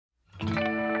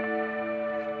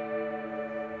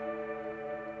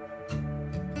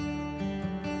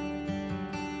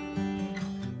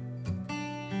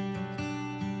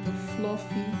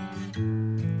fluffy, you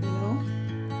know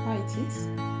how it is.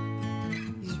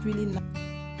 It's really nice.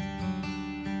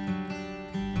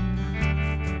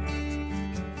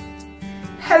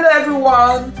 Hello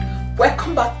everyone,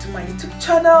 welcome back to my YouTube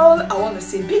channel. I want to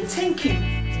say a big thank you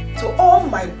to all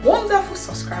my wonderful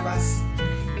subscribers,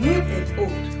 new and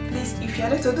old. Please, if you are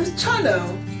new to this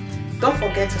channel, don't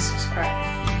forget to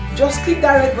subscribe. Just click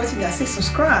that red button that says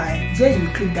subscribe, then you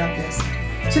click that bell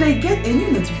so that you get a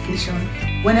new notification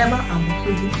whenever I'm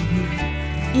uploading a new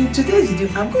video. In today's video,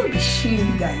 I'm going to be showing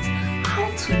you guys how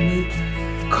to make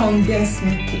condensed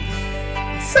milk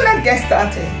cake. So let's get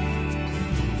started.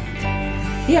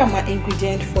 Here are my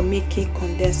ingredients for making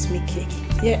condensed milk cake.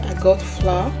 Here I got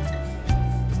flour,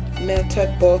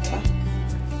 melted butter,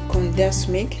 condensed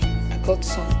milk. I got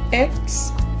some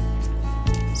eggs,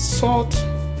 salt,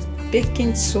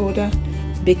 baking soda,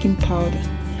 baking powder.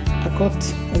 I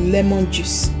got a lemon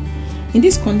juice. In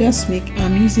this condensed milk,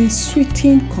 I'm using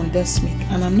sweetened condensed milk,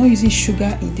 and I'm not using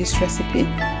sugar in this recipe.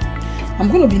 I'm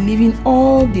going to be leaving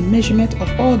all the measurement of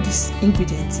all these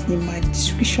ingredients in my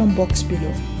description box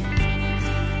below.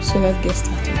 So let's get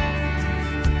started.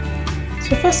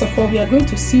 So first of all, we are going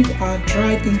to sieve our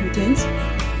dried ingredients.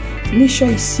 Make sure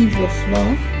you sieve your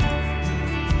flour.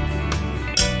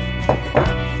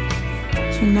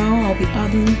 So now I'll be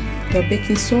adding the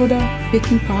baking soda,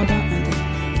 baking powder and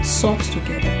the salt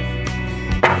together.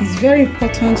 It's very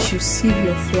important you sieve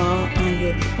your flour and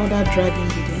your other dried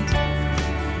ingredients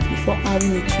before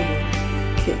adding it to your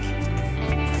cake.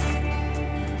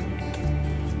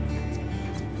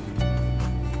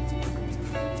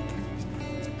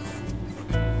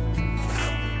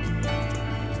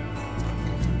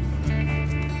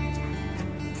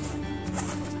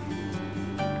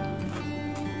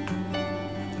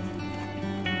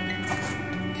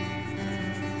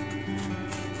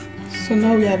 So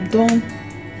now we have done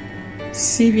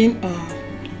sieving our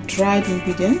dried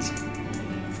ingredients.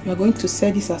 We are going to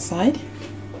set this aside.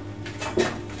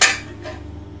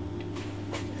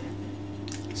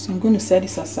 So I'm going to set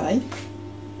this aside.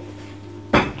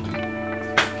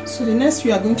 So the next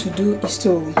we are going to do is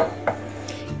to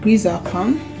grease our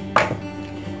pan.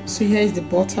 So here is the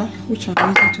butter which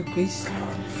I'm using to grease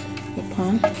the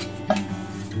pan.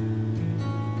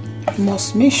 You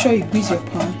must make sure you grease your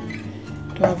pan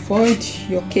to avoid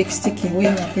your cake sticking when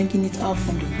you are bringing it out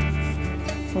from the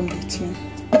tin.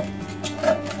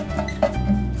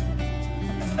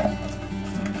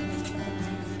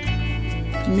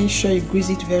 Make sure you grease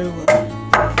it very well.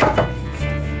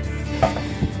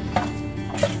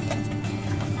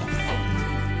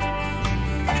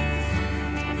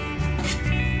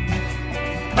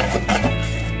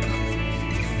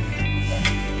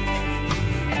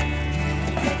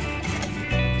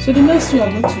 So the next thing we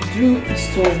are going to do is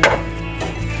to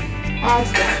add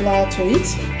the flour to it.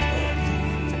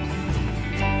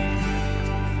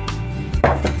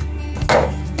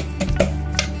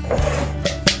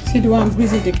 See the one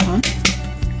greasing the pan.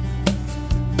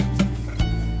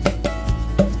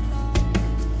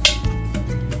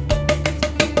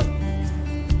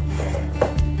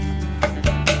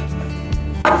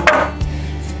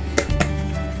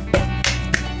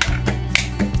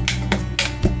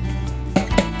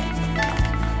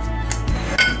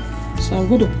 So I'm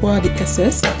going to pour the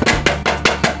excess.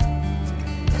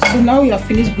 So now we have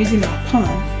finished greasing our pan.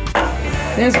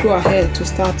 Let's go ahead to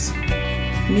start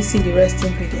mixing the rest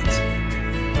ingredients.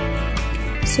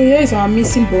 So here is our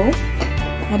mixing bowl.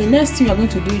 Now the next thing we are going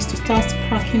to do is to start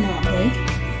cracking our egg.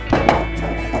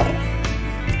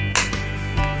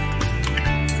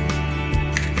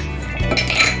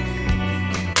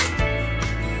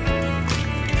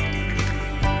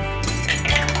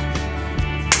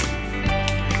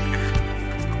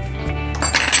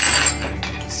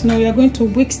 So now we are going to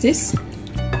whisk this.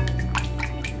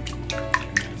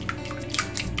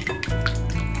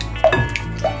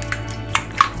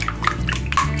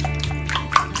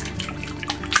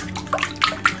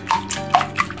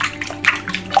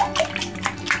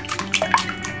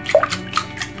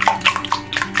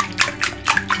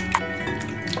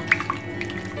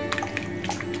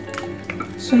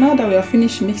 So now that we are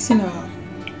finished mixing our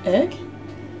egg,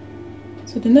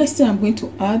 so the next thing I'm going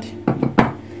to add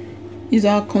is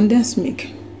our condensed milk.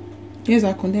 Here's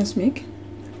our condensed milk.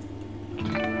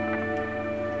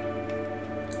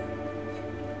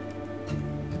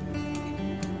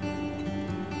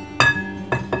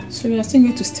 So we are still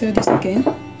going to stir this again.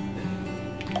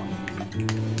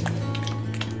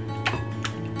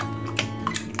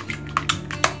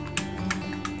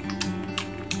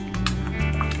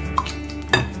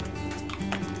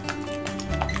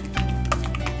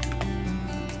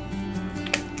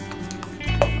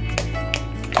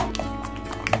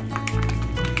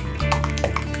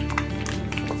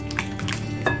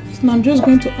 So now I'm just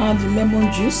going to add the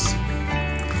lemon juice.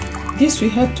 This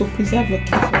will help to preserve your cake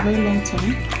for a very long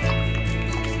time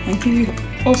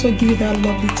and also give you that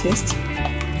lovely taste.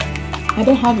 I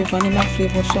don't have a vanilla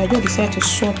flavor, so I just decided to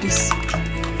swap this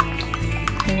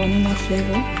the vanilla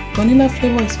flavor. Vanilla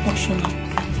flavor is optional.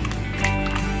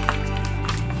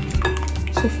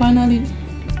 So finally,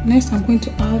 next I'm going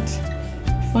to add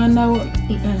final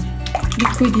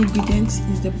liquid ingredients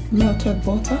is the melted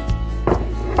butter.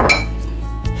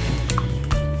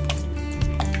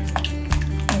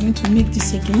 I'm going to make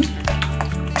this again.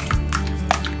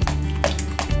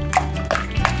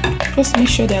 Just make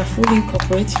sure they are fully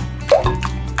incorporated.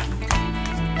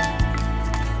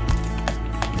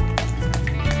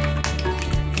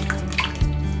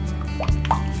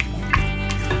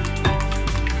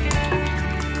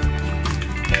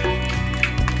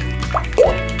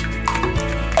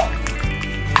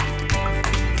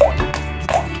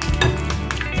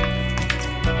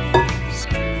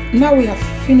 Now we have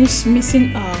finished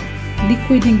mixing our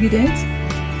liquid ingredients,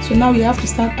 so now we have to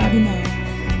start adding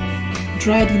our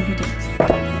dried ingredients.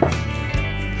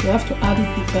 We have to add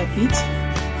it bit by bit.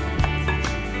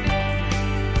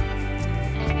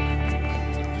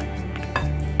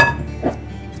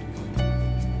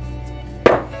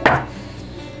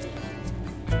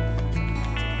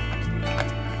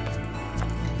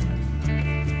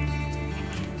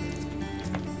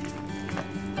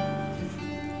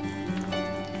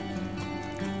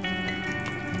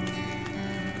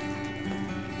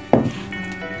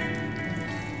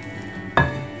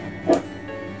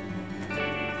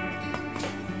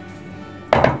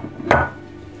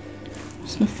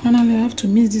 So finally I have to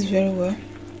mix this very well.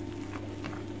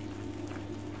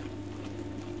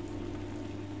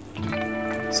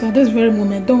 So at this very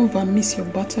moment, don't over mix your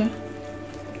butter.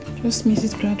 Just mix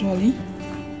it gradually.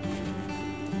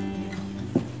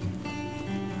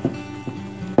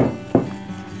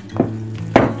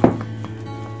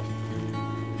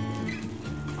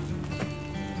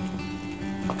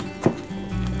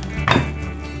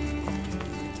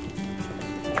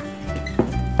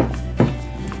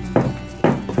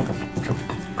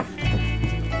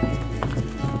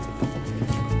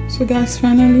 So guys,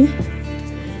 finally,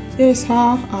 here's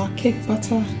how our cake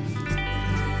batter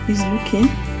is looking.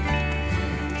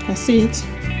 I see it.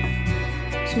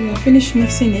 So we are finished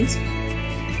mixing it.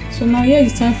 So now here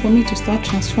is time for me to start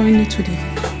transferring it to the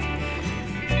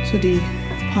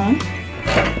pan.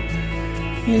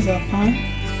 Here's our pan.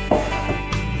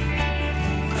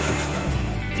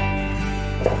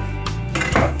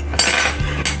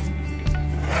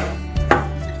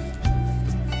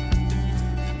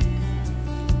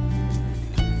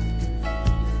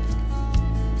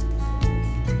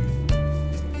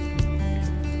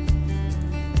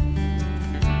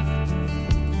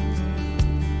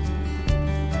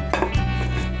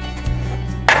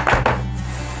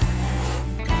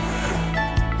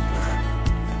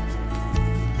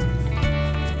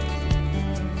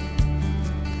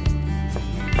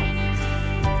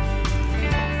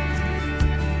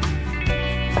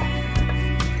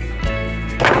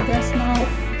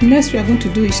 Next we are going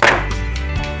to do is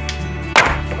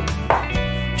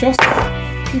just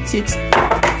heat it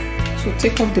to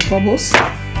take off the bubbles.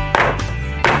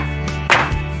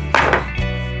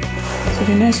 So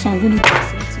the next one I'm going to do the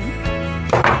same thing.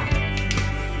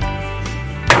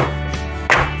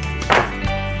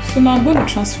 So now I'm going to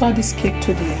transfer this cake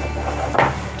to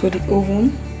the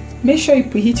oven. Make sure you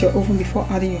preheat your oven before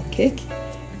adding your cake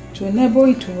to enable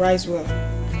it to rise well.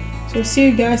 So see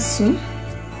you guys soon.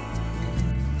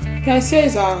 Guys, here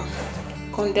is our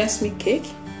condensed milk cake.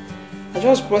 I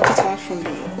just brought it out from the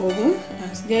oven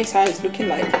and there is how it's looking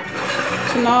like.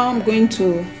 So now I'm going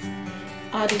to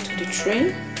add it to the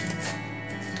tray.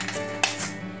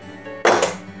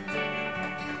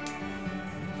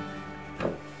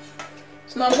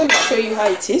 So now I'm going to show you how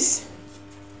it is.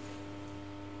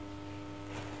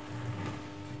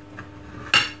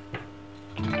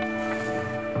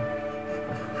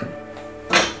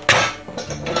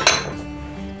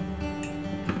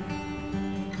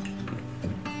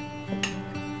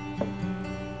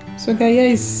 So guys, here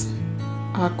is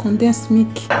our condensed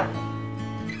milk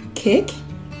cake.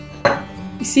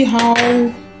 You see how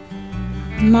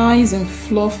nice and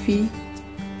fluffy,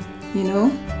 you know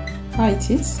how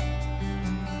it is.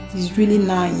 It's really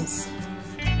nice.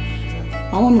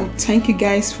 I want to thank you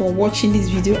guys for watching this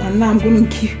video, and now I'm going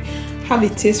to have a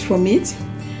taste from it.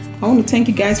 I want to thank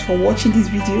you guys for watching this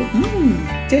video.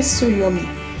 Tastes so yummy.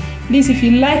 Please, if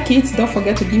you like it, don't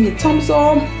forget to give me a thumbs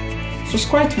up.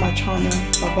 Subscribe to my channel.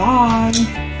 Bye bye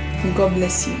and God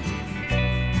bless you.